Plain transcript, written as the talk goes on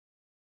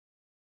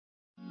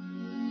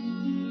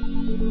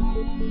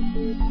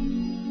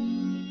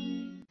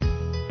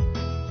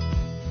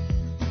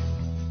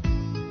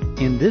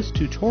In this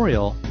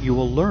tutorial, you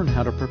will learn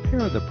how to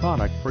prepare the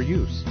product for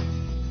use.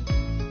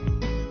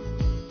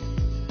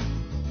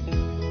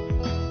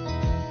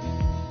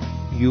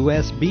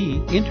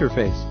 USB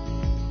interface.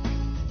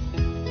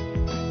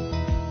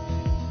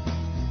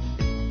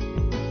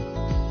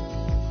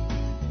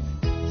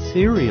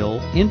 Serial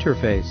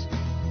interface.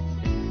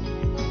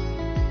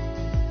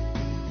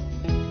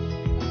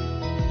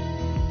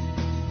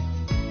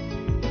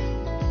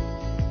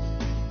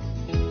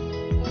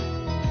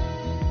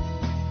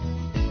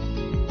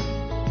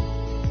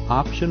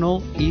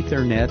 Optional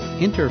Ethernet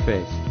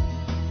interface.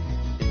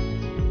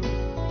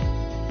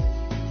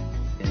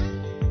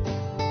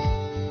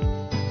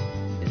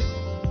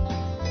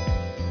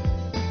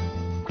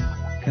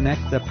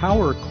 Connect the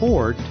power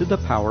cord to the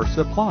power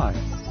supply.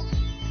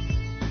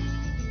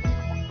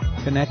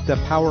 Connect the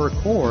power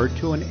cord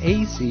to an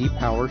AC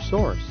power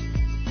source.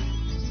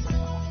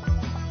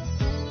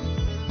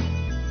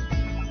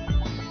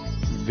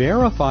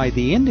 Verify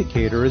the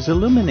indicator is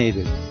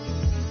illuminated.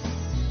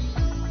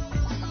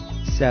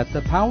 Set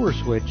the power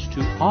switch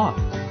to off.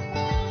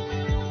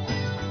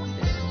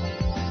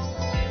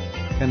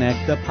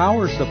 Connect the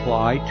power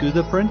supply to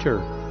the printer.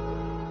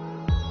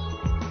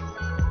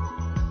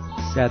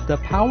 Set the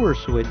power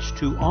switch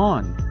to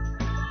on.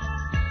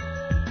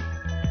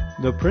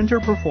 The printer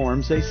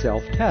performs a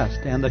self-test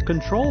and the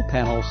control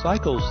panel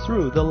cycles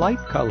through the light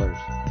colors.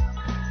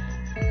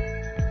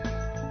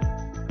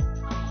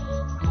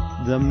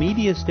 The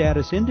media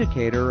status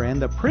indicator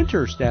and the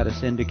printer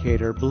status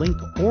indicator blink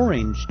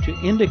orange to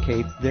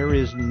indicate there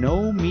is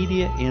no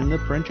media in the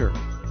printer.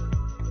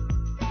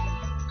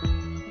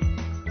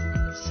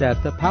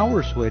 Set the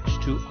power switch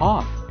to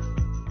off.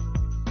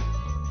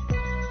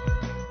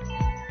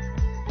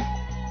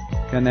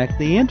 Connect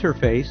the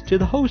interface to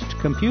the host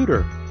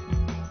computer.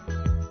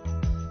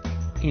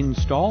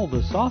 Install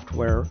the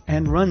software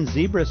and run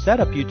Zebra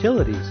Setup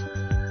Utilities.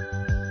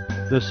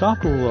 The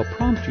software will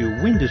prompt you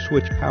when to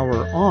switch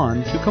power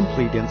on to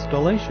complete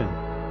installation.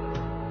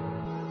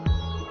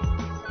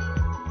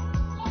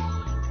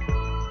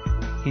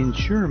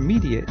 Ensure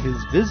media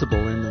is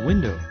visible in the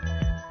window.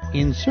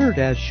 Insert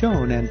as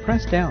shown and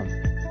press down.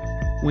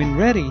 When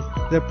ready,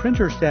 the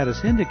printer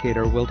status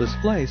indicator will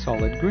display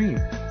solid green.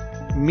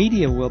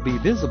 Media will be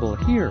visible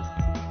here.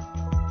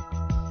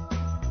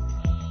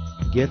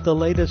 Get the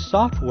latest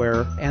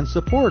software and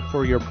support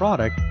for your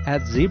product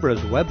at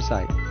Zebra's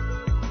website.